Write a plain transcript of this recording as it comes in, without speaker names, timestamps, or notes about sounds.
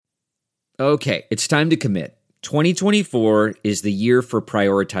Okay, it's time to commit. 2024 is the year for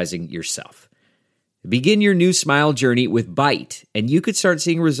prioritizing yourself. Begin your new smile journey with Byte, and you could start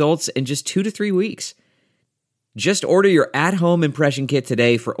seeing results in just 2 to 3 weeks. Just order your at-home impression kit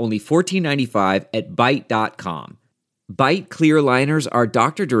today for only $14.95 at Byte.com. Byte clear liners are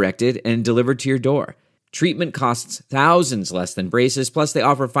doctor-directed and delivered to your door. Treatment costs thousands less than braces, plus they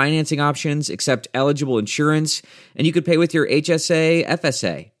offer financing options, accept eligible insurance, and you could pay with your HSA,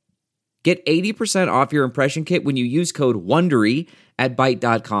 FSA. Get 80% off your impression kit when you use code WONDERY at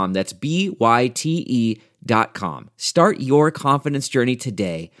Byte.com. That's BYTE.com. Start your confidence journey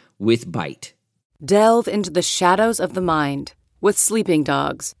today with Byte. Delve into the shadows of the mind with Sleeping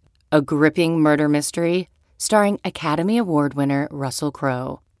Dogs, a gripping murder mystery starring Academy Award winner Russell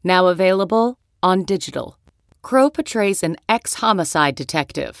Crowe. Now available on digital. Crowe portrays an ex-homicide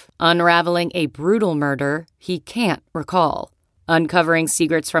detective unraveling a brutal murder he can't recall. Uncovering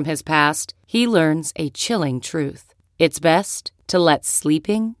secrets from his past, he learns a chilling truth. It's best to let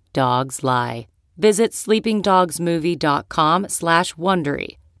sleeping dogs lie. Visit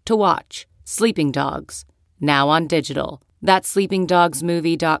sleepingdogsmovie.com/Wondery to watch Sleeping Dogs, now on digital. That's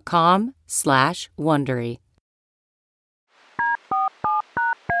sleepingdogsmovie.com/Wondery.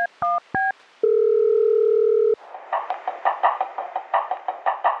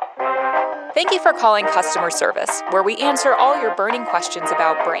 Thank you for calling customer service, where we answer all your burning questions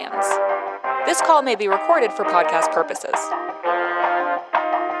about brands. This call may be recorded for podcast purposes.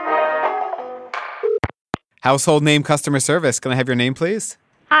 Household name customer service. Can I have your name, please?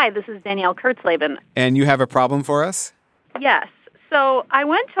 Hi, this is Danielle Kurtzleben. And you have a problem for us? Yes. So I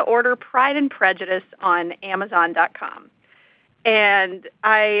went to order Pride and Prejudice on Amazon.com. And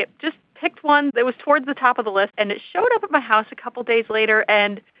I just picked one that was towards the top of the list, and it showed up at my house a couple days later,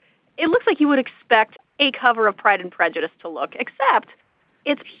 and it looks like you would expect a cover of Pride and Prejudice to look, except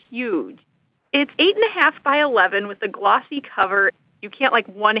it's huge. It's 8.5 by 11 with a glossy cover. You can't,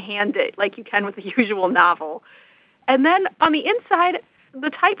 one-hand it like you can with the usual novel. And then on the inside,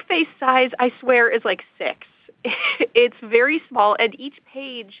 the typeface size, I swear, is 6. It's very small, and each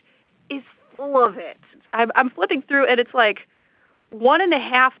page is full of it. I'm flipping through, and it's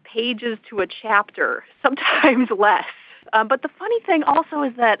 1.5 pages to a chapter, sometimes less. But the funny thing also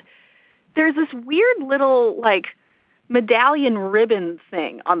is that there's this weird little, medallion ribbon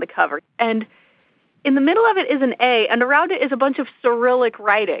thing on the cover. And in the middle of it is an A, and around it is a bunch of Cyrillic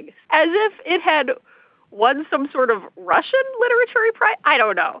writing, as if it had won some sort of Russian literary prize. I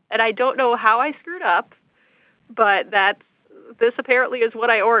don't know. And I don't know how I screwed up, but this apparently is what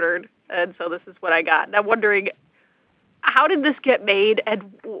I ordered, and so this is what I got. And I'm wondering, how did this get made,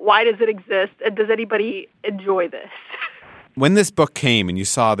 and why does it exist, and does anybody enjoy this? When this book came and you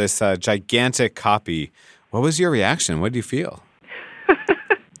saw this gigantic copy, what was your reaction? What did you feel?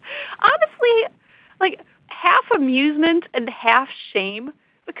 Honestly, half amusement and half shame,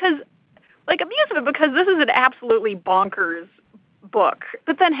 because amusement because this is an absolutely bonkers book,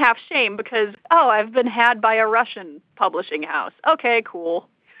 but then half shame because, I've been had by a Russian publishing house. Okay, cool.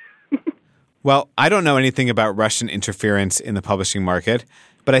 Well, I don't know anything about Russian interference in the publishing market,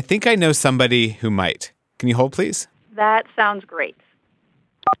 but I think I know somebody who might. Can you hold, please? That sounds great.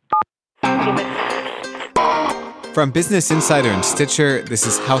 From Business Insider and Stitcher, this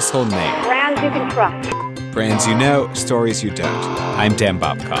is Household Name. Brands you can trust. Brands you know, stories you don't. I'm Dan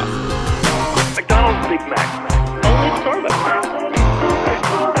Bobkoff. McDonald's Big Mac. Only Starbucks.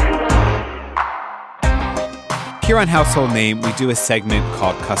 Here on Household Name, we do a segment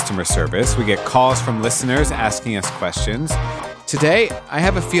called Customer Service. We get calls from listeners asking us questions. Today, I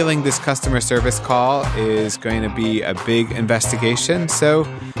have a feeling this customer service call is going to be a big investigation, so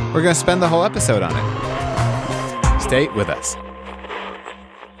we're going to spend the whole episode on it. Stay with us.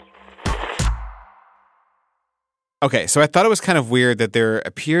 Okay, so I thought it was kind of weird that there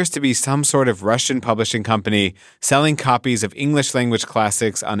appears to be some sort of Russian publishing company selling copies of English language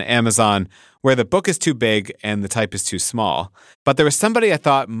classics on Amazon where the book is too big and the type is too small. But there was somebody I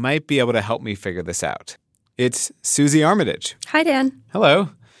thought might be able to help me figure this out. It's Susie Armitage. Hi, Dan. Hello.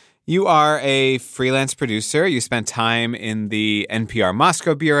 You are a freelance producer. You spent time in the NPR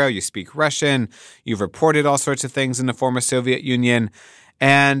Moscow Bureau. You speak Russian. You've reported all sorts of things in the former Soviet Union.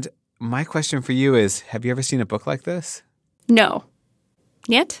 And my question for you is, have you ever seen a book like this? No.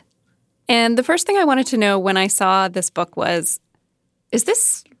 Yet? And the first thing I wanted to know when I saw this book was, is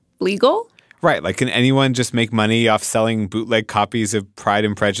this legal? Right. Can anyone just make money off selling bootleg copies of Pride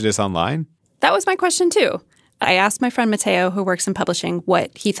and Prejudice online? That was my question, too. I asked my friend Mateo, who works in publishing,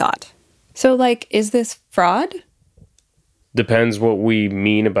 what he thought. So, is this fraud? depends what we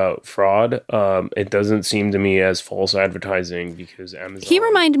mean about fraud. It doesn't seem to me as false advertising because Amazon... He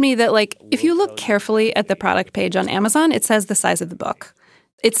reminded me that, like, if you look carefully at the product page on Amazon, it says the size of the book.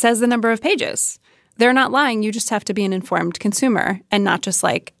 It says the number of pages. They're not lying. You just have to be an informed consumer and not just,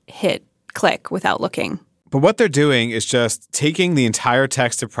 like, hit click without looking. But what they're doing is just taking the entire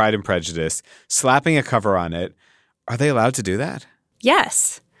text of Pride and Prejudice, slapping a cover on it. Are they allowed to do that?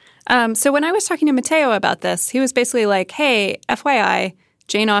 Yes. So when I was talking to Matteo about this, he was basically like, hey, FYI,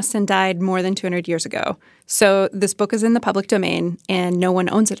 Jane Austen died more than 200 years ago. So this book is in the public domain and no one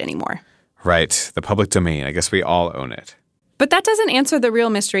owns it anymore. Right. The public domain. I guess we all own it. But that doesn't answer the real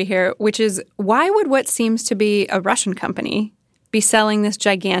mystery here, which is why would what seems to be a Russian company be selling this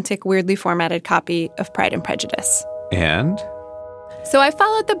gigantic, weirdly formatted copy of Pride and Prejudice? And? So I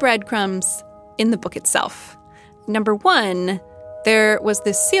followed the breadcrumbs in the book itself. Number one, there was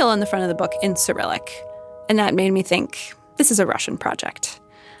this seal on the front of the book in Cyrillic, and that made me think, this is a Russian project.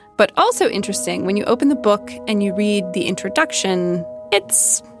 But also interesting, when you open the book and you read the introduction,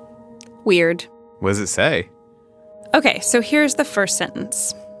 it's weird. What does it say? Okay, so here's the first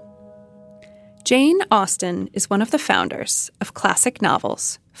sentence. Jane Austen is one of the founders of classic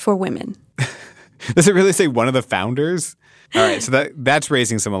novels for women. Does it really say one of the founders? All right, so that's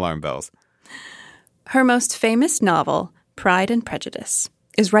raising some alarm bells. Her most famous novel, Pride and Prejudice,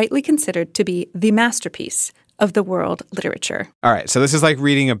 is rightly considered to be the masterpiece of the world literature. All right, so this is like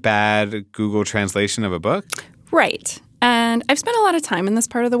reading a bad Google translation of a book? Right. And I've spent a lot of time in this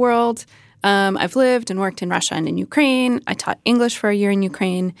part of the world. I've lived and worked in Russia and in Ukraine. I taught English for a year in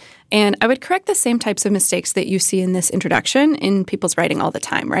Ukraine. And I would correct the same types of mistakes that you see in this introduction in people's writing all the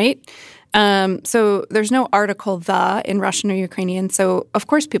time, right? So there's no article "the" in Russian or Ukrainian. So, of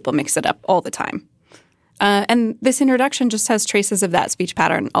course, people mix it up all the time. And this introduction just has traces of that speech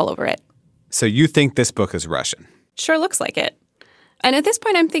pattern all over it. So you think this book is Russian? Sure looks like it. And at this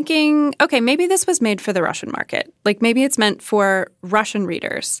point, I'm thinking, okay, maybe this was made for the Russian market. Like maybe it's meant for Russian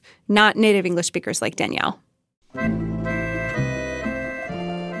readers, not native English speakers like Danielle.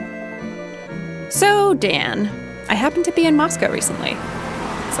 So, Dan, I happened to be in Moscow recently.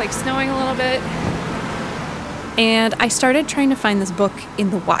 It's like snowing a little bit. And I started trying to find this book in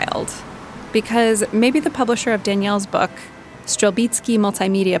the wild. Because maybe the publisher of Danielle's book, Strelbitsky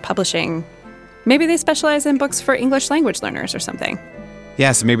Multimedia Publishing, maybe they specialize in books for English language learners or something.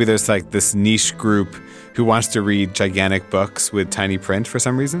 Yeah, so maybe there's like this niche group who wants to read gigantic books with tiny print for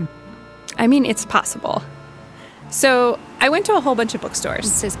some reason? I mean, it's possible. So I went to a whole bunch of bookstores. It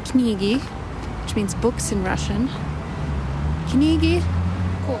says kniги, which means books in Russian. Kniги.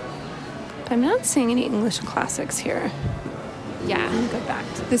 Cool. But I'm not seeing any English classics here. Yeah, I'm gonna go back.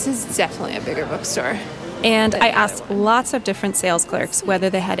 This is definitely a bigger bookstore. And I asked lots of different sales clerks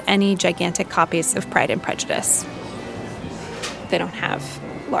whether they had any gigantic copies of Pride and Prejudice. They don't have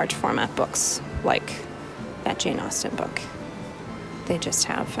large format books like that Jane Austen book. They just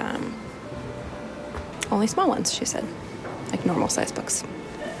have only small ones, she said, like normal size books.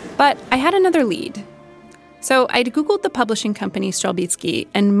 But I had another lead. So I'd Googled the publishing company Strelbitsky,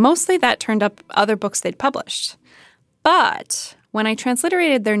 and mostly that turned up other books they'd published. But when I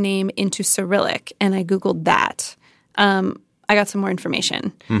transliterated their name into Cyrillic and I Googled that, I got some more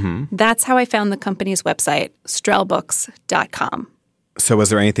information. Mm-hmm. That's how I found the company's website, strelbooks.com. So was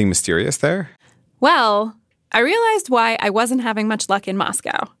there anything mysterious there? Well, I realized why I wasn't having much luck in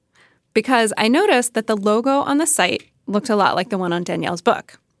Moscow. Because I noticed that the logo on the site looked a lot like the one on Danielle's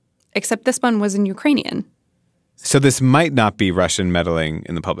book. Except this one was in Ukrainian. So this might not be Russian meddling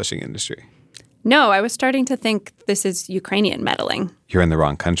in the publishing industry. No, I was starting to think this is Ukrainian meddling. You're in the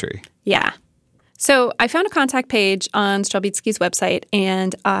wrong country. Yeah. So I found a contact page on Strelbitsky's website,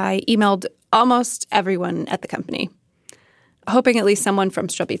 and I emailed almost everyone at the company, hoping at least someone from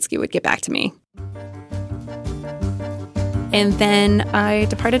Strelbitsky would get back to me. And then I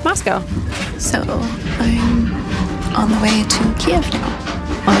departed Moscow. So I'm on the way to Kiev now,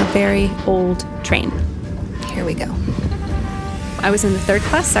 on a very old train. Here we go. I was in the third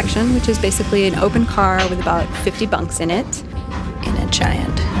class section, which is basically an open car with about 50 bunks in it, in a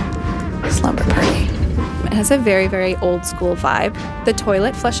giant slumber party. It has a very, very old school vibe. The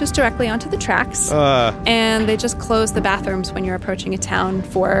toilet flushes directly onto the tracks, and they just close the bathrooms when you're approaching a town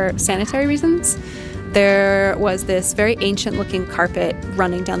for sanitary reasons. There was this very ancient-looking carpet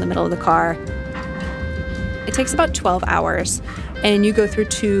running down the middle of the car. It takes about 12 hours, and you go through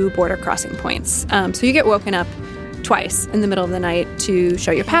 2 border crossing points. So you get woken up twice in the middle of the night to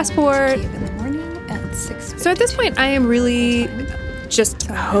show your passport. In the morning at 6:50. So at this point, I am really just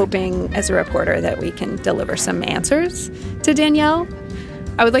hoping as a reporter that we can deliver some answers to Danielle.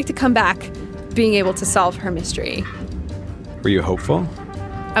 I would like to come back being able to solve her mystery. Were you hopeful?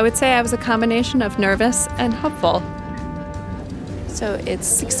 I would say I was a combination of nervous and hopeful. So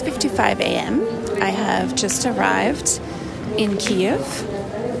it's 6:55 a.m. I have just arrived in Kiev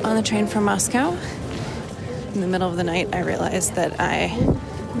on the train from Moscow. In the middle of the night, I realized that I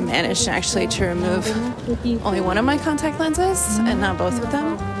managed actually to remove only one of my contact lenses and not both of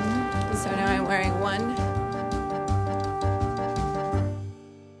them. So now I'm wearing one.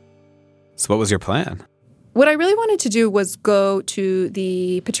 So what was your plan? What I really wanted to do was go to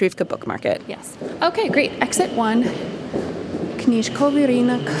the Petrivka book market. Yes. Okay, great. Exit 1. Knižkový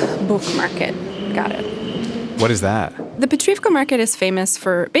rynek book market. Got it. What is that? The Petrivka market is famous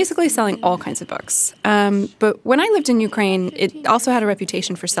for basically selling all kinds of books. But when I lived in Ukraine, it also had a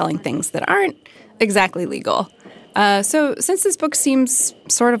reputation for selling things that aren't exactly legal. So since this book seems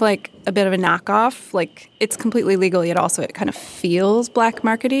sort of like a bit of a knockoff, like it's completely legal, yet also it kind of feels black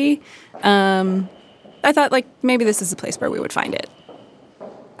markety, I thought like maybe this is a place where we would find it.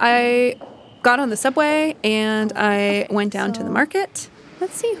 I got on the subway and I went down to the market.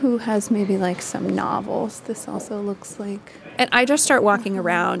 Let's see who has maybe like some novels. This also looks like. And I just start walking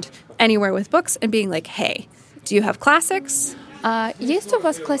around anywhere with books and being like, hey, do you have classics? Есть у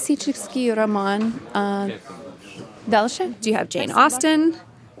вас классический роман? Дальше? Do you have Jane Austen?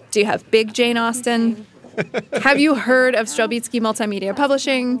 Do you have big Jane Austen? Have you heard of Strelbitsky Multimedia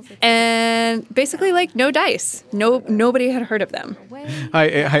Publishing? And basically, like, no dice. Nobody had heard of them. Hi,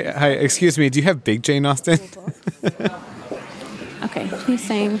 excuse me, do you have big Jane Austen? Okay, he's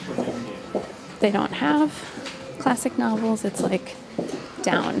saying they don't have classic novels. It's like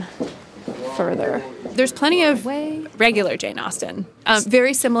down further. There's plenty of regular Jane Austen,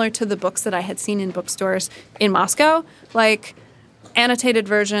 very similar to the books that I had seen in bookstores in Moscow, like annotated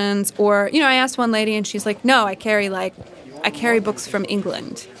versions. Or, you know, I asked one lady and she's like, no, I carry books from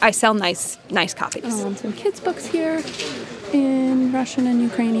England. I sell nice copies. Some kids' books here in Russian and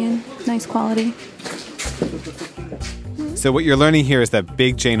Ukrainian. Nice quality. So what you're learning here is that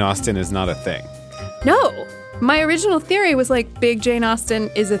big Jane Austen is not a thing. No. My original theory was like big Jane Austen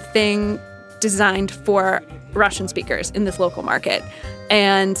is a thing designed for Russian speakers in this local market.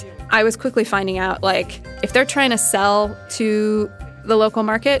 And I was quickly finding out, like, if they're trying to sell to the local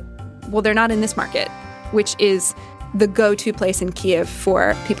market, well, they're not in this market, which is the go-to place in Kiev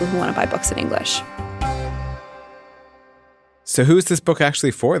for people who want to buy books in English. So who is this book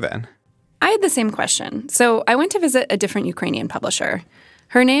actually for then? I had the same question. So I went to visit a different Ukrainian publisher.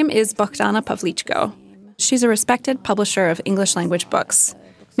 Her name is Bogdana Pavlichko. She's a respected publisher of English language books.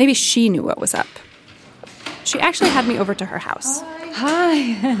 Maybe she knew what was up. She actually had me over to her house.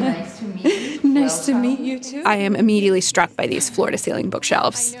 Hi. Nice to meet you. Nice to meet you too. I am immediately struck by these floor-to-ceiling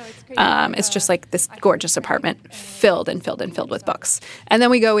bookshelves. It's just like this gorgeous apartment filled with books. And then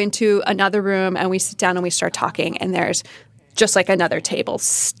we go into another room and we sit down and we start talking, and there's just like another table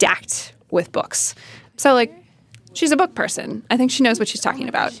stacked with books. So like, she's a book person. I think she knows what she's talking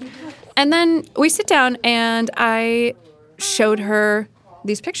about. And then we sit down and I showed her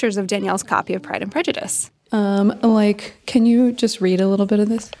these pictures of Danielle's copy of Pride and Prejudice. Can you just read a little bit of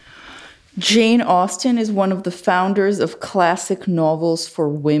this? Jane Austen is one of the founders of classic novels for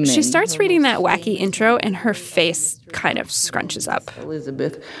women. She starts reading that wacky intro and her face kind of scrunches up.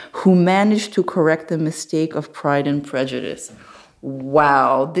 Elizabeth, who managed to correct the mistake of Pride and Prejudice.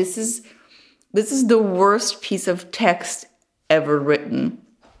 Wow, this is the worst piece of text ever written.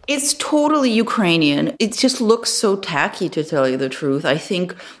 It's totally Ukrainian. It just looks so tacky, to tell you the truth. I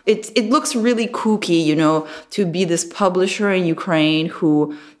think it looks really kooky, you know, to be this publisher in Ukraine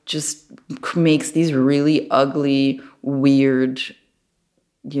who just makes these really ugly, weird,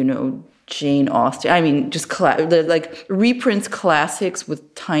 you know, Jane Austen. I mean, just like reprints classics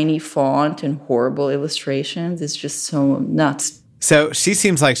with tiny font and horrible illustrations. It's just so nuts. So she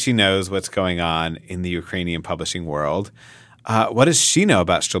seems like she knows what's going on in the Ukrainian publishing world. What does she know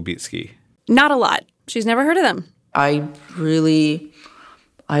about Strelbitsky? Not a lot. She's never heard of them. I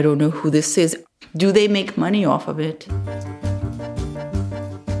don't know who this is. Do they make money off of it?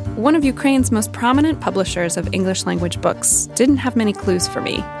 One of Ukraine's most prominent publishers of English language books didn't have many clues for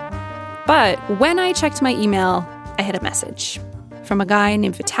me. But when I checked my email, I had a message from a guy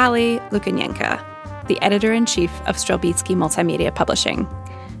named Vitaly Lukyanenko, the editor-in-chief of Strelbitsky Multimedia Publishing.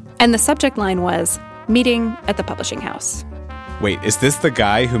 And the subject line was, meeting at the publishing house. Wait, is this the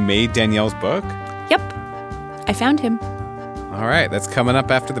guy who made Danielle's book? Yep. I found him. All right, that's coming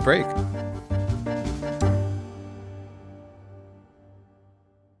up after the break.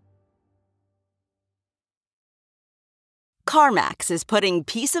 CarMax is putting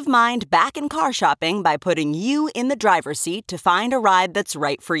peace of mind back in car shopping by putting you in the driver's seat to find a ride that's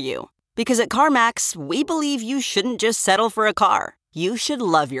right for you. Because at CarMax, we believe you shouldn't just settle for a car. You should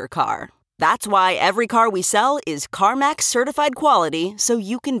love your car. That's why every car we sell is CarMax certified quality, so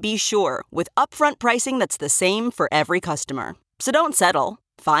you can be sure with upfront pricing that's the same for every customer. So don't settle.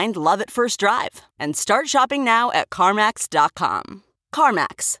 Find love at first drive and start shopping now at CarMax.com.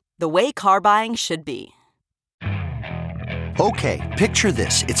 CarMax, the way car buying should be. Okay, picture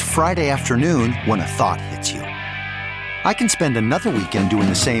this. It's Friday afternoon when a thought hits you. I can spend another weekend doing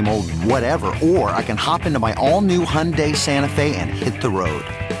the same old whatever, or I can hop into my all-new Hyundai Santa Fe and hit the road.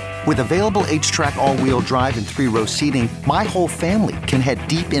 With available H-Track all-wheel drive and 3-row seating, my whole family can head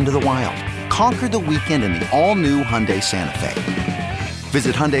deep into the wild. Conquer the weekend in the all-new Hyundai Santa Fe.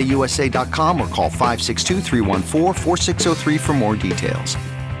 Visit HyundaiUSA.com or call 562-314-4603 for more details.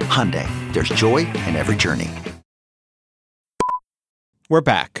 Hyundai, there's joy in every journey. We're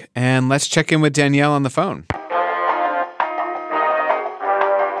back, and let's check in with Danielle on the phone.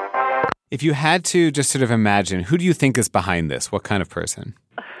 If you had to just sort of imagine, who do you think is behind this? What kind of person?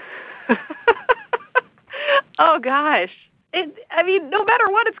 Oh, gosh. No matter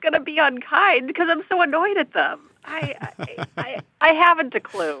what, it's going to be unkind because I'm so annoyed at them. I haven't a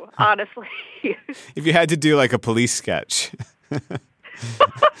clue, honestly. If you had to do like a police sketch,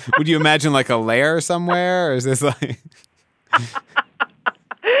 would you imagine like a lair somewhere? Or is this like...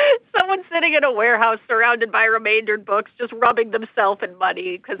 Someone sitting in a warehouse surrounded by remaindered books just rubbing themselves in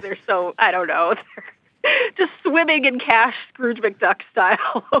money because they're so, I don't know, they're just swimming in cash Scrooge McDuck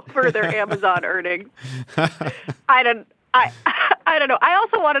style over their Amazon earnings. I don't know. I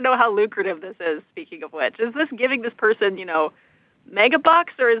also want to know how lucrative this is, speaking of which. Is this giving this person, mega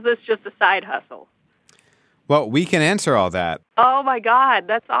bucks, or is this just a side hustle? Well, we can answer all that. Oh, my God.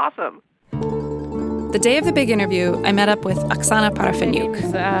 That's awesome. The day of the big interview, I met up with Oksana Parafenyuk.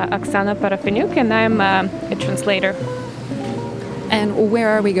 Oksana Parafenyuk, and I'm a translator. And where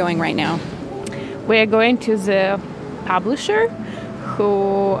are we going right now? We're going to the publisher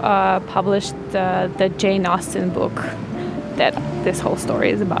who published the Jane Austen book that this whole story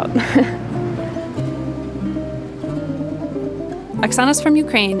is about. Oksana's from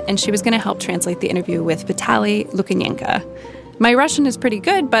Ukraine, and she was going to help translate the interview with Vitaly Lukyanenko. My Russian is pretty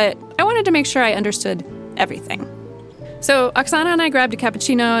good, but I wanted to make sure I understood everything. So Oksana and I grabbed a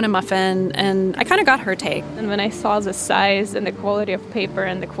cappuccino and a muffin, and I kind of got her take. And when I saw the size and the quality of paper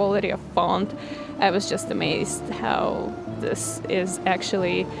and the quality of font, I was just amazed how this is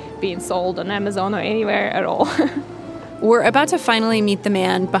actually being sold on Amazon or anywhere at all. We're about to finally meet the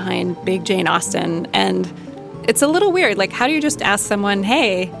man behind Big Jane Austen, and it's a little weird. Like, how do you just ask someone,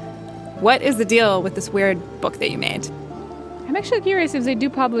 hey, what is the deal with this weird book that you made? I'm actually curious if they do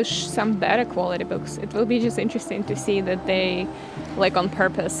publish some better quality books. It will be just interesting to see that they, on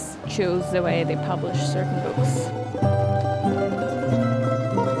purpose, choose the way they publish certain books.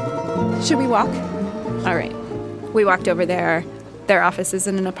 Should we walk? All right. We walked over there. Their office is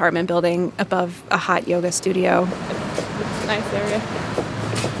in an apartment building above a hot yoga studio. It's a nice area.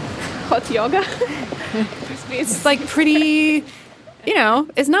 Hot yoga? It's pretty,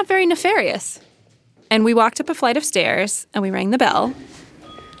 it's not very nefarious. And we walked up a flight of stairs, and we rang the bell.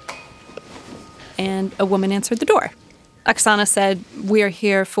 And a woman answered the door. Oksana said, we're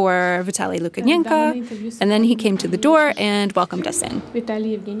here for Vitaly Lukyanenko. And then he came to the door and welcomed us in.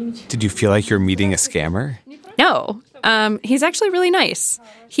 Did you feel like you're meeting a scammer? No. He's actually really nice.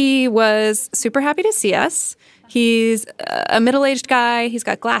 He was super happy to see us. He's a middle-aged guy. He's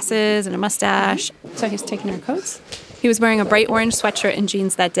got glasses and a mustache. So he's taking our coats. He was wearing a bright orange sweatshirt and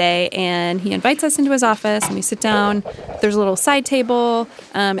jeans that day, and he invites us into his office, and we sit down. There's a little side table.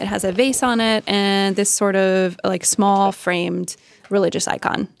 It has a vase on it and this sort of small framed religious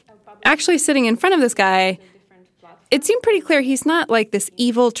icon. Actually sitting in front of this guy, it seemed pretty clear he's not this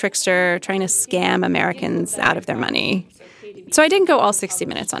evil trickster trying to scam Americans out of their money. So I didn't go all 60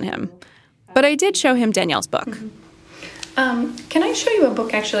 minutes on him. But I did show him Danielle's book. Can I show you a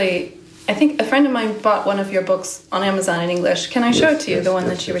book, actually? I think a friend of mine bought one of your books on Amazon in English. Can I show it to you, the one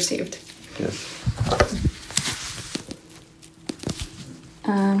that she received? Yes.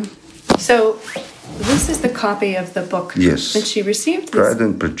 So this is the copy of the book that she received. Pride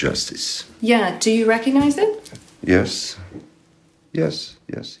and Prejudice. Yeah. Do you recognize it? Yes.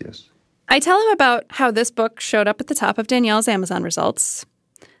 I tell him about how this book showed up at the top of Danielle's Amazon results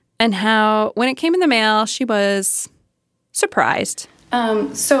and how when it came in the mail, she was surprised.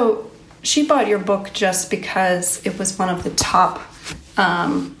 So she bought your book just because it was one of the top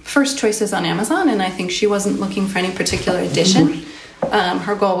first choices on Amazon, and I think she wasn't looking for any particular edition.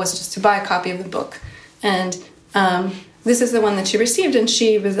 Her goal was just to buy a copy of the book. And this is the one that she received, and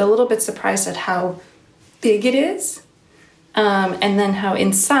she was a little bit surprised at how big it is. and then how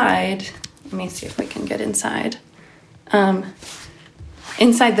inside, let me see if we can get inside.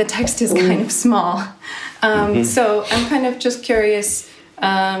 Inside the text is kind of small. So I'm kind of just curious,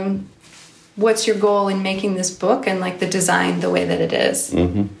 what's your goal in making this book and like the design, the way that it is?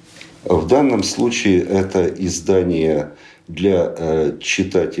 В данном случае это издание для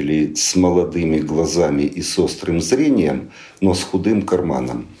читателей с молодыми глазами и с острым зрением, но с худым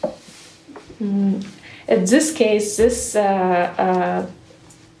карманом. In this case, this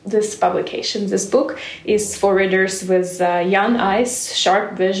publication, this book, is for readers with young eyes,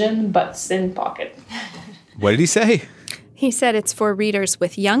 sharp vision, but thin pocket. What did he say? He said it's for readers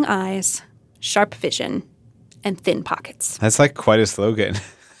with young eyes, sharp vision, and thin pockets. That's like quite a slogan.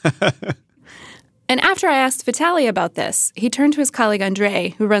 And after I asked Vitaly about this, he turned to his colleague Andrei,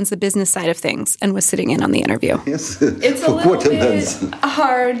 who runs the business side of things, and was sitting in on the interview. Yes. It's a little bit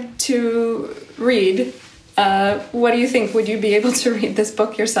hard to read. What do you think? Would you be able to read this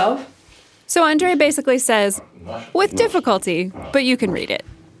book yourself? So Andrei basically says, with difficulty, but you can read it.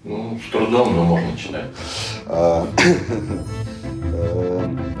 С трудом, но можно читать.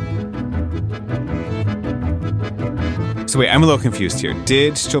 So wait, I'm a little confused here.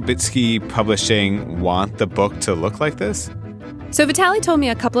 Did Stolbitsky Publishing want the book to look like this? So Vitaly told me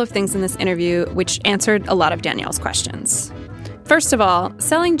a couple of things in this interview which answered a lot of Danielle's questions. First of all,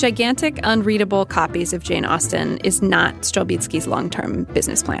 selling gigantic, unreadable copies of Jane Austen is not Stolbitsky's long-term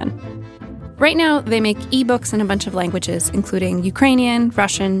business plan. Right now, they make ebooks in a bunch of languages, including Ukrainian,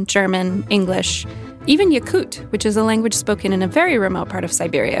 Russian, German, English, even Yakut, which is a language spoken in a very remote part of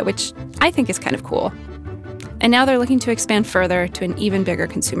Siberia, which I think is kind of cool. And now they're looking to expand further to an even bigger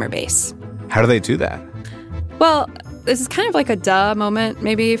consumer base. How do they do that? Well, this is kind of like a duh moment,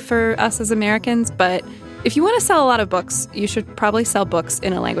 maybe, for us as Americans, but if you want to sell a lot of books, you should probably sell books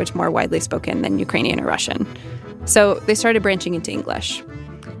in a language more widely spoken than Ukrainian or Russian. So they started branching into English.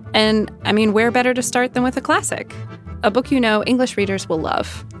 And, I mean, where better to start than with a classic? A book you know English readers will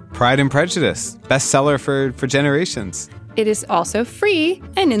love. Pride and Prejudice, bestseller for generations. It is also free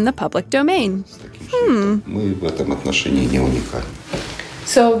and in the public domain. Мы в этом отношении не уникальны.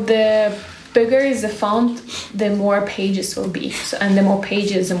 So the bigger is the font, the more pages will be. And the more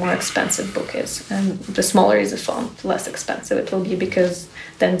pages, the more expensive book is. And the smaller is the font, the less expensive it will be, because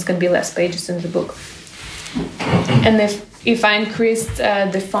then it's going to be less pages in the book. And if I increased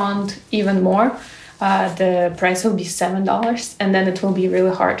the font even more, the price will be $7, and then it will be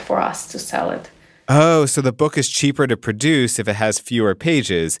really hard for us to sell it. Oh, so the book is cheaper to produce if it has fewer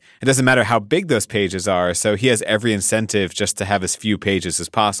pages. It doesn't matter how big those pages are, so he has every incentive just to have as few pages as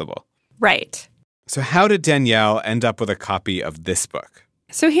possible. Right. So how did Danielle end up with a copy of this book?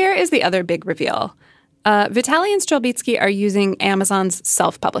 So here is the other big reveal. Vitaly and Stolbitsky are using Amazon's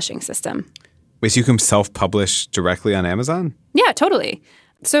self-publishing system. Wait, so you can self-publish directly on Amazon? Yeah, totally.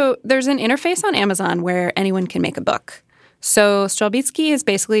 So there's an interface on Amazon where anyone can make a book. So Stolbitsky has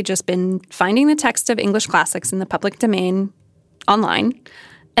basically just been finding the text of English classics in the public domain online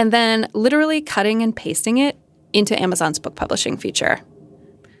and then literally cutting and pasting it into Amazon's book publishing feature.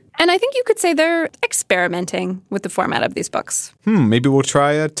 And I think you could say they're experimenting with the format of these books. Maybe we'll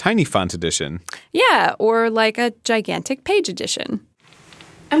try a tiny font edition. Yeah, or like a gigantic page edition.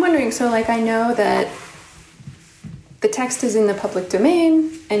 I'm wondering, so like I know that the text is in the public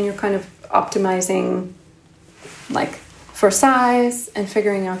domain and you're kind of optimizing like for size and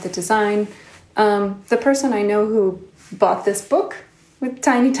figuring out the design. The person I know who bought this book with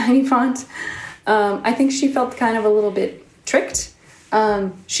tiny, tiny font, I think she felt kind of a little bit tricked. I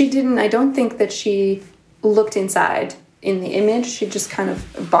don't think that she looked inside in the image. She just kind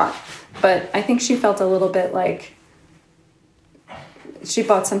of bought. But I think she felt a little bit like she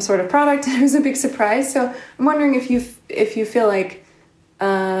bought some sort of product and it was a big surprise. So I'm wondering if you feel like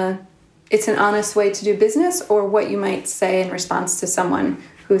it's an honest way to do business, or what you might say in response to someone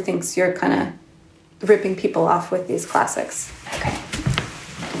who thinks you're kind of ripping people off with these classics. Okay.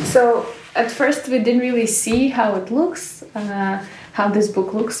 So at first we didn't really see how it looks, how this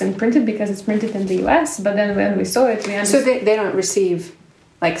book looks and printed, because it's printed in the US. But then when we saw it, we understood. So they don't receive,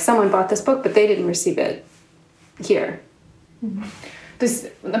 like someone bought this book, but they didn't receive it here. Mm-hmm.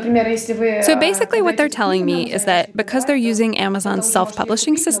 So basically what they're telling me is that because they're using Amazon's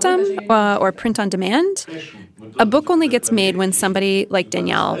self-publishing system or print on demand, a book only gets made when somebody like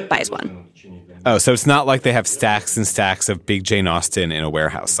Danielle buys one. Oh, so it's not like they have stacks and stacks of big Jane Austen in a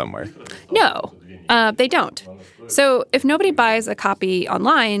warehouse somewhere. No, they don't. So if nobody buys a copy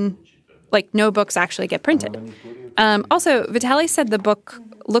online, like no books actually get printed. Also, Vitaly said the book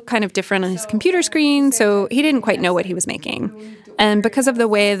looked kind of different on his computer screen, so he didn't quite know what he was making. And because of the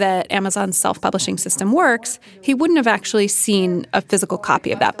way that Amazon's self-publishing system works, he wouldn't have actually seen a physical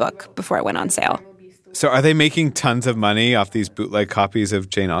copy of that book before it went on sale. So are they making tons of money off these bootleg copies of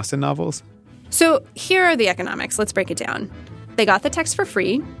Jane Austen novels? So here are the economics. Let's break it down. They got the text for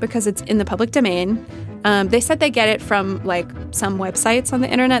free because it's in the public domain. They said they get it from like some websites on the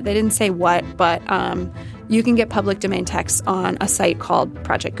internet. They didn't say what, but you can get public domain text on a site called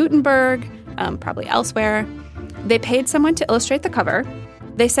Project Gutenberg, probably elsewhere. They paid someone to illustrate the cover.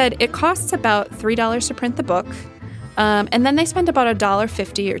 They said it costs about $3 to print the book. And then they spend about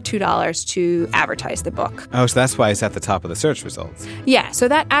 $1.50 or $2 to advertise the book. Oh, so that's why it's at the top of the search results. Yeah, so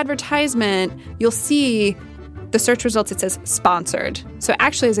that advertisement, you'll see the search results, it says sponsored. So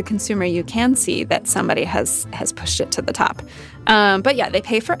actually, as a consumer, you can see that somebody has pushed it to the top. But yeah, they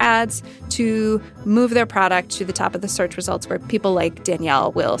pay for ads to move their product to the top of the search results where people like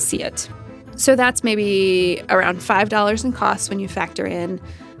Danielle will see it. So that's maybe around $5 in costs when you factor in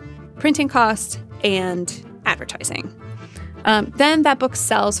printing costs and advertising. Then that book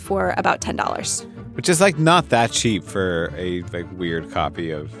sells for about $10. Which is like not that cheap for a like weird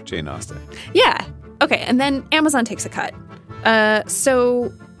copy of Jane Austen. Yeah. Okay, and then Amazon takes a cut.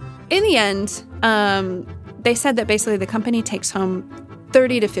 So in the end, they said that basically the company takes home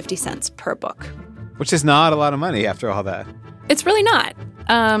 30 to 50 cents per book. Which is not a lot of money after all that. It's really not.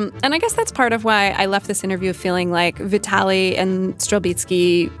 And I guess that's part of why I left this interview feeling like Vitaly and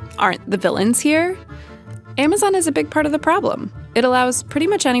Strelbitsky aren't the villains here. Amazon is a big part of the problem. It allows pretty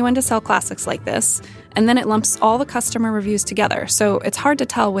much anyone to sell classics like this, and then it lumps all the customer reviews together, so it's hard to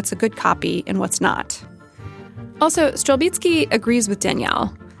tell what's a good copy and what's not. Also, Strelbitsky agrees with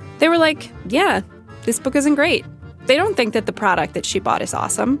Danielle. They were like, yeah, this book isn't great. They don't think that the product that she bought is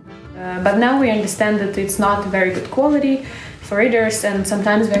awesome. But now we understand that it's not very good quality for readers, and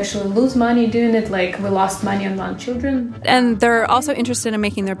sometimes we actually lose money doing it, like we lost money on One Children. And they're also interested in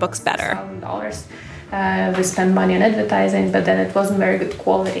making their books better. We spent money on advertising, but then it wasn't very good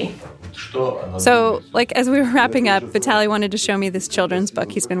quality. So, like, as we were wrapping up, Vitaly wanted to show me this children's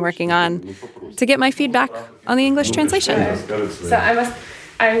book he's been working on to get my feedback on the English translation. So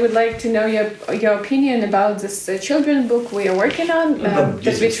I would like to know your opinion about this children's book we are working on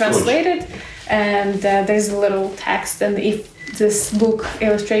that we translated. And there's a little text, and if this book,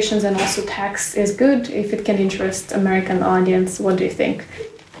 illustrations and also text, is good, if it can interest American audience, what do you think?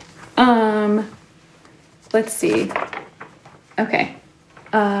 Let's see. Okay.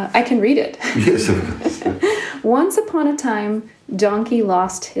 I can read it. Yes. Once upon a time, Donkey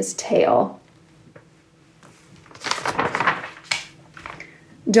lost his tail.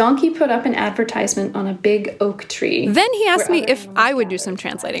 Donkey put up an advertisement on a big oak tree. Then he asked me if I would do some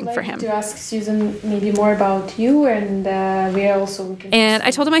translating for him. To ask Susan maybe more about you, and And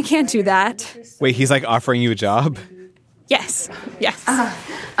I told him I can't do that. Wait, he's like offering you a job? Yes.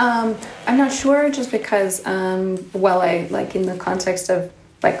 I'm not sure, just because, I like in the context of,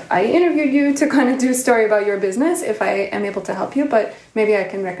 like, I interviewed you to kind of do a story about your business, if I am able to help you, but maybe I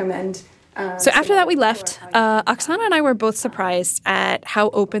can recommend. So after that, we left. Oksana and I were both surprised at how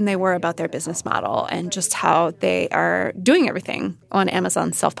open they were about their business model and just how they are doing everything on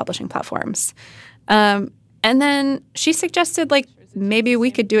Amazon's self-publishing platforms. And then she suggested, like, maybe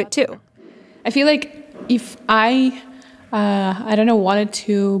we could do it too. I feel like if I wanted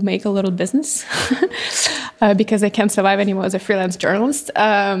to make a little business because I can't survive anymore as a freelance journalist,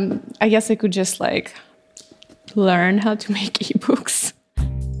 I guess I could just, like, learn how to make ebooks.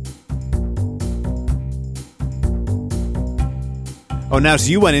 Oh, now,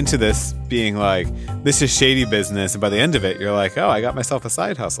 so you went into this being like, this is shady business, and by the end of it, you're like, oh, I got myself a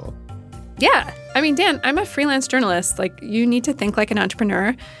side hustle. Yeah. I mean, Dan, I'm a freelance journalist. Like, you need to think like an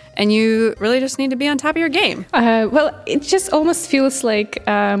entrepreneur, and you really just need to be on top of your game. Well, it just almost feels like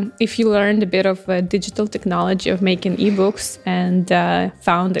if you learned a bit of digital technology of making ebooks and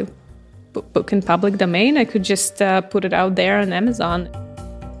found a book in public domain, I could just put it out there on Amazon.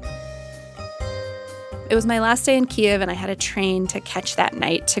 It was my last day in Kiev, and I had a train to catch that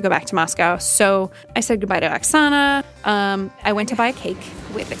night to go back to Moscow. So I said goodbye to Oksana. I went to buy a cake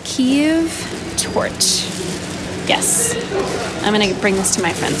with a Kiev torch. Yes. I'm going to bring this to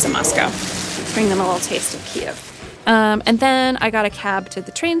my friends in Moscow. Bring them a little taste of Kiev. And then I got a cab to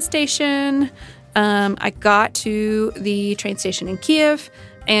the train station. I got to the train station in Kiev,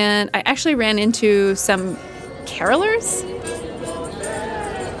 and I actually ran into some carolers.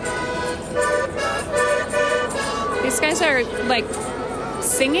 These guys are, like,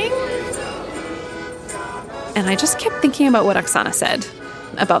 singing. And I just kept thinking about what Oksana said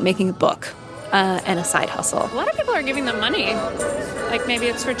about making a book and a side hustle. A lot of people are giving them money. Like, maybe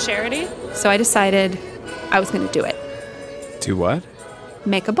it's for charity. So I decided I was going to do it. To what?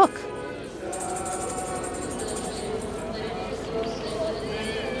 Make a book.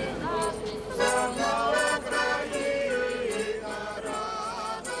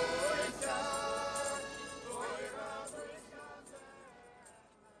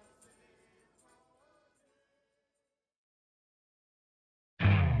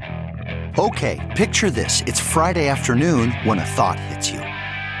 Okay, picture this. It's Friday afternoon when a thought hits you.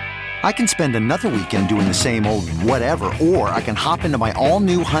 I can spend another weekend doing the same old whatever, or I can hop into my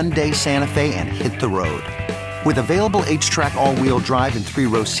all-new Hyundai Santa Fe and hit the road. With available H-Track all-wheel drive and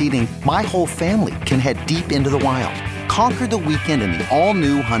 3-row seating, my whole family can head deep into the wild. Conquer the weekend in the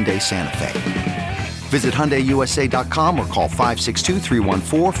all-new Hyundai Santa Fe. Visit HyundaiUSA.com or call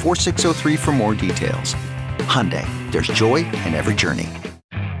 562-314-4603 for more details. Hyundai, there's joy in every journey.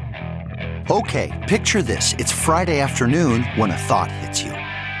 Okay, picture this. It's Friday afternoon when a thought hits you.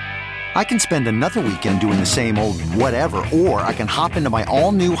 I can spend another weekend doing the same old whatever, or I can hop into my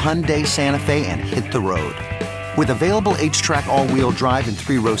all-new Hyundai Santa Fe and hit the road. With available H-Track all-wheel drive and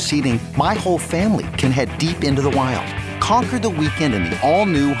 3-row seating, my whole family can head deep into the wild. Conquer the weekend in the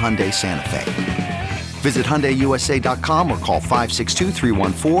all-new Hyundai Santa Fe. Visit HyundaiUSA.com or call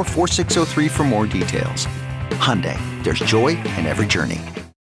 562-314-4603 for more details. Hyundai, there's joy in every journey.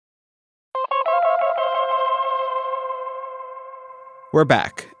 We're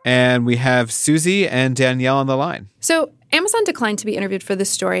back, and we have Susie and Danielle on the line. So Amazon declined to be interviewed for this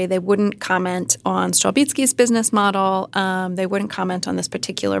story. They wouldn't comment on Strelbitsky's business model. They wouldn't comment on this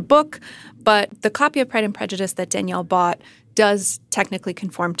particular book. But the copy of Pride and Prejudice that Danielle bought does technically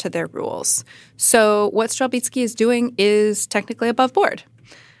conform to their rules. So what Strelbitsky is doing is technically above board.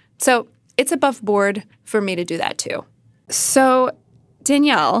 So it's above board for me to do that too. So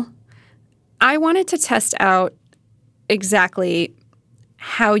Danielle, I wanted to test out exactly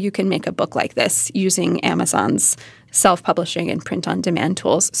how you can make a book like this using Amazon's self-publishing and print-on-demand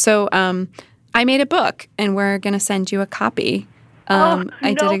tools. So I made a book, and we're going to send you a copy.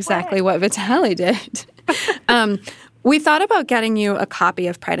 I did exactly what Vitaly did. We thought about getting you a copy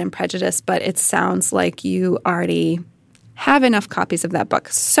of Pride and Prejudice, but it sounds like you already have enough copies of that book.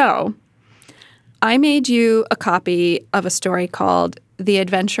 So I made you a copy of a story called The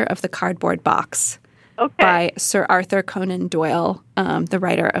Adventure of the Cardboard Box. Okay. By Sir Arthur Conan Doyle, the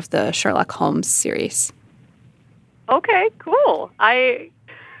writer of the Sherlock Holmes series. Okay, cool. I'm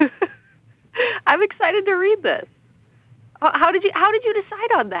excited to read this. How did you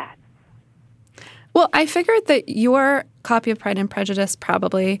decide on that? Well, I figured that your copy of Pride and Prejudice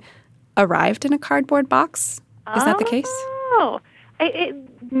probably arrived in a cardboard box. Is that the case? Oh,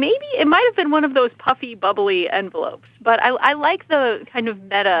 maybe it might have been one of those puffy, bubbly envelopes, but I like the kind of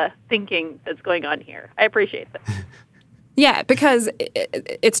meta thinking that's going on here. I appreciate that. Yeah, because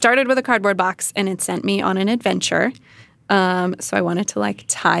it started with a cardboard box and it sent me on an adventure. So I wanted to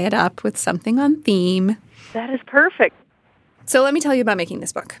tie it up with something on theme. That is perfect. So let me tell you about making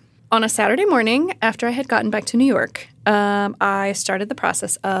this book. On a Saturday morning, after I had gotten back to New York, I started the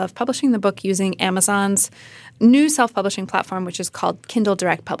process of publishing the book using Amazon's new self-publishing platform, which is called Kindle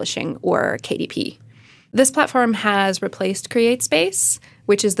Direct Publishing, or KDP. This platform has replaced CreateSpace,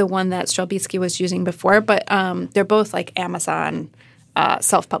 which is the one that Strelbitsky was using before, but they're both like Amazon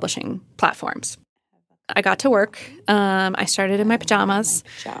self-publishing platforms. I got to work. I started in my pajamas,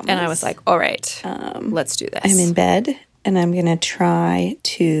 and I was like, all right, let's do this. I'm in bed, and I'm going to try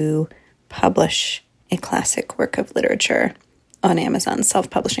to publish a classic work of literature on Amazon's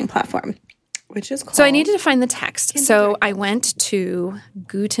self-publishing platform, which is called... So I needed to find the text. So I went to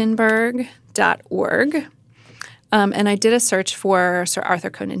Gutenberg.org, and I did a search for Sir Arthur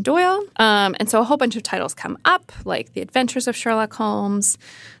Conan Doyle. And so a whole bunch of titles come up, like The Adventures of Sherlock Holmes,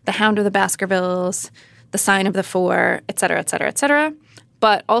 The Hound of the Baskervilles, The Sign of the Four, et cetera, et cetera, et cetera.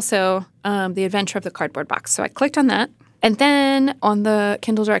 But also The Adventure of the Cardboard Box. So I clicked on that. And then on the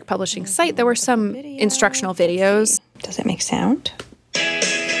Kindle Direct Publishing site, there were some instructional videos. Does it make sound?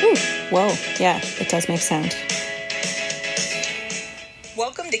 Ooh, whoa, yeah, it does make sound.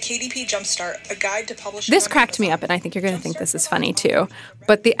 Welcome to KDP Jumpstart, a guide to publishing. This cracked me up, and I think you're going to think this is funny too.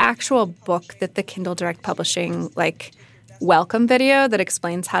 But the actual book that the Kindle Direct Publishing welcome video that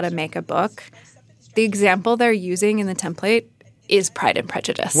explains how to make a book, the example they're using in the template is Pride and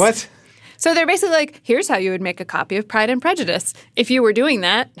Prejudice. What? So they're basically like, here's how you would make a copy of Pride and Prejudice. If you were doing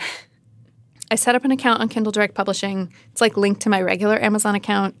that, I set up an account on Kindle Direct Publishing. It's linked to my regular Amazon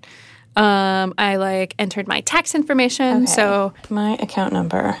account. I entered my tax information. Okay. So my account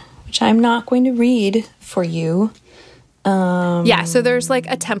number, which I'm not going to read for you. Yeah, so there's a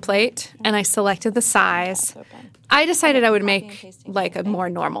template, and I selected the size. I decided I would make like a more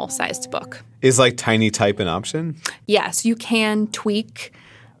normal sized book. Is like tiny type an option? Yes, you can tweak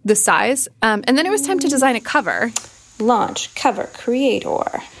the size. And then it was time to design a cover. Launch cover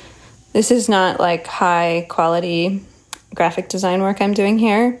creator. This is not like high quality graphic design work I'm doing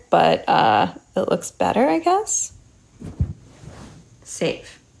here, but it looks better, I guess.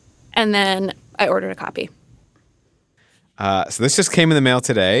 Save. And then I ordered a copy. So this just came in the mail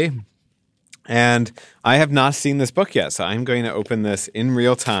today, and I have not seen this book yet, so I'm going to open this in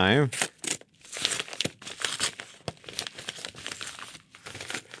real time.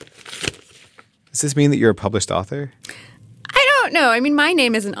 Does this mean that you're a published author? I don't know. I mean, my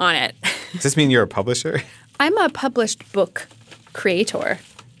name isn't on it. Does this mean you're a publisher? I'm a published book creator.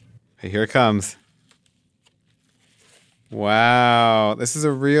 Hey, here it comes. Wow, this is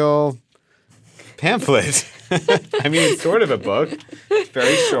a real pamphlet. I mean, it's sort of a book. It's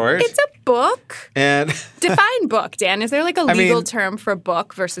very short. It's a book. And define book, Dan. Is there like a legal term for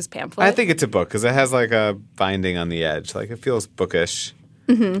book versus pamphlet? I think it's a book because it has like a binding on the edge. Like it feels bookish.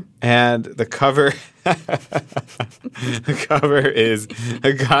 Mm-hmm. And the cover, is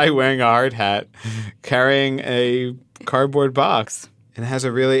a guy wearing a hard hat carrying a cardboard box. And it has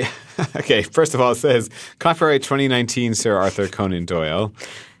a really okay. First of all, it says copyright 2019, Sir Arthur Conan Doyle.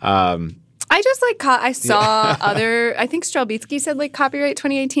 I just like I saw other. I think Strelbitsky said like copyright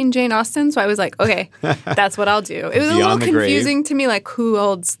 2018 Jane Austen, so I was like, okay, that's what I'll do. It was a little confusing to me, like who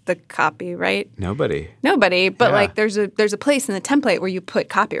holds the copyright? Nobody, but like there's a place in the template where you put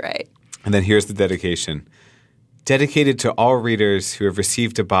copyright. And then here's the dedication: dedicated to all readers who have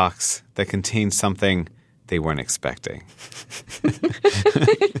received a box that contains something they weren't expecting.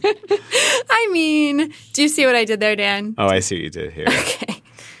 I mean, do you see what I did there, Dan? Oh, I see what you did here. Okay.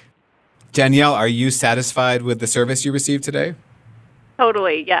 Danielle, are you satisfied with the service you received today?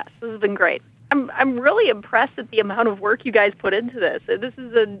 Totally, yes. This has been great. I'm really impressed at the amount of work you guys put into this. This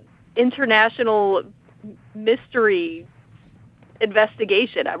is an international mystery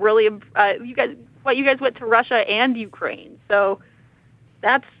investigation. I'm really you guys went to Russia and Ukraine, so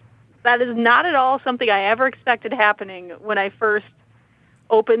that is not at all something I ever expected happening when I first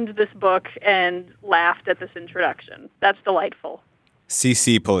opened this book and laughed at this introduction. That's delightful.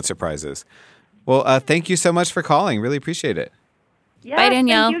 CC Pulitzer Prizes. Well, thank you so much for calling. Really appreciate it. Yeah, bye,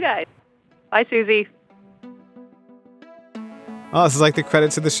 Danielle. Thank you guys. Bye, Susie. Oh, this is like the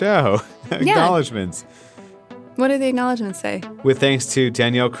credits of the show. Acknowledgements. What do the acknowledgements say? With thanks to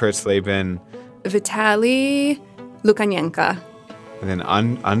Danielle Kurtzleben. Vitaly Lukyanenko. And then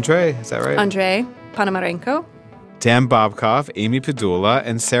Andre, is that right? Andrei Ponomarenko. Dan Bobkoff, Amy Padula,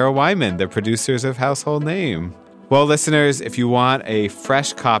 and Sarah Wyman, the producers of Household Name. Well, listeners, if you want a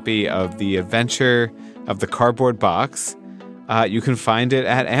fresh copy of The Adventure of the Cardboard Box, you can find it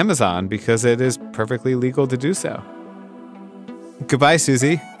at Amazon because it is perfectly legal to do so. Goodbye,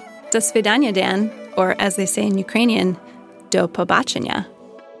 Susie. Do svidanya, Dan, or as they say in Ukrainian, do pobachenia.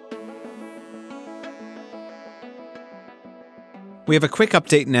 We have a quick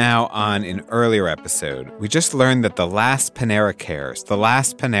update now on an earlier episode. We just learned that the last Panera Cares, the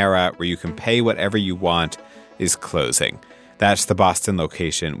last Panera where you can pay whatever you want, is closing. That's the Boston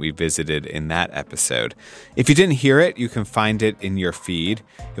location we visited in that episode. If you didn't hear it, you can find it in your feed.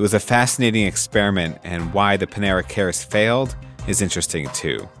 It was a fascinating experiment, and why the Panera Cares failed is interesting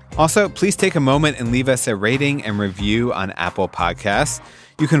too. Also, please take a moment and leave us a rating and review on Apple Podcasts.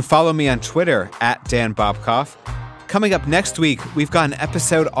 You can follow me on Twitter at Dan Bobkoff. Coming up next week, we've got an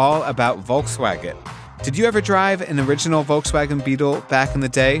episode all about Volkswagen. Did you ever drive an original Volkswagen Beetle back in the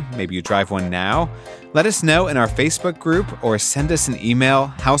day? Maybe you drive one now? Let us know in our Facebook group or send us an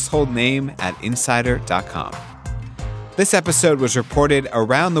email, householdname@insider.com. This episode was reported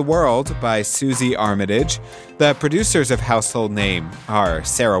around the world by Susie Armitage. The producers of Household Name are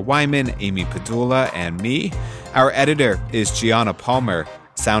Sarah Wyman, Amy Padula, and me. Our editor is Gianna Palmer.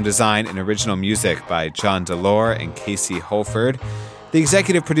 Sound design and original music by John Delore and Casey Holford. The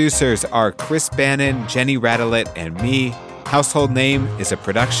executive producers are Chris Bannon, Jenny Radelet, and me. Household Name is a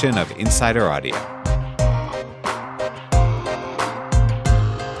production of Insider Audio.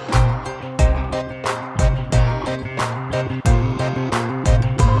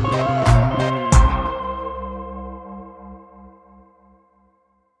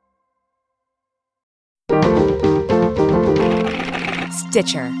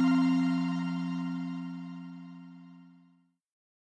 Stitcher.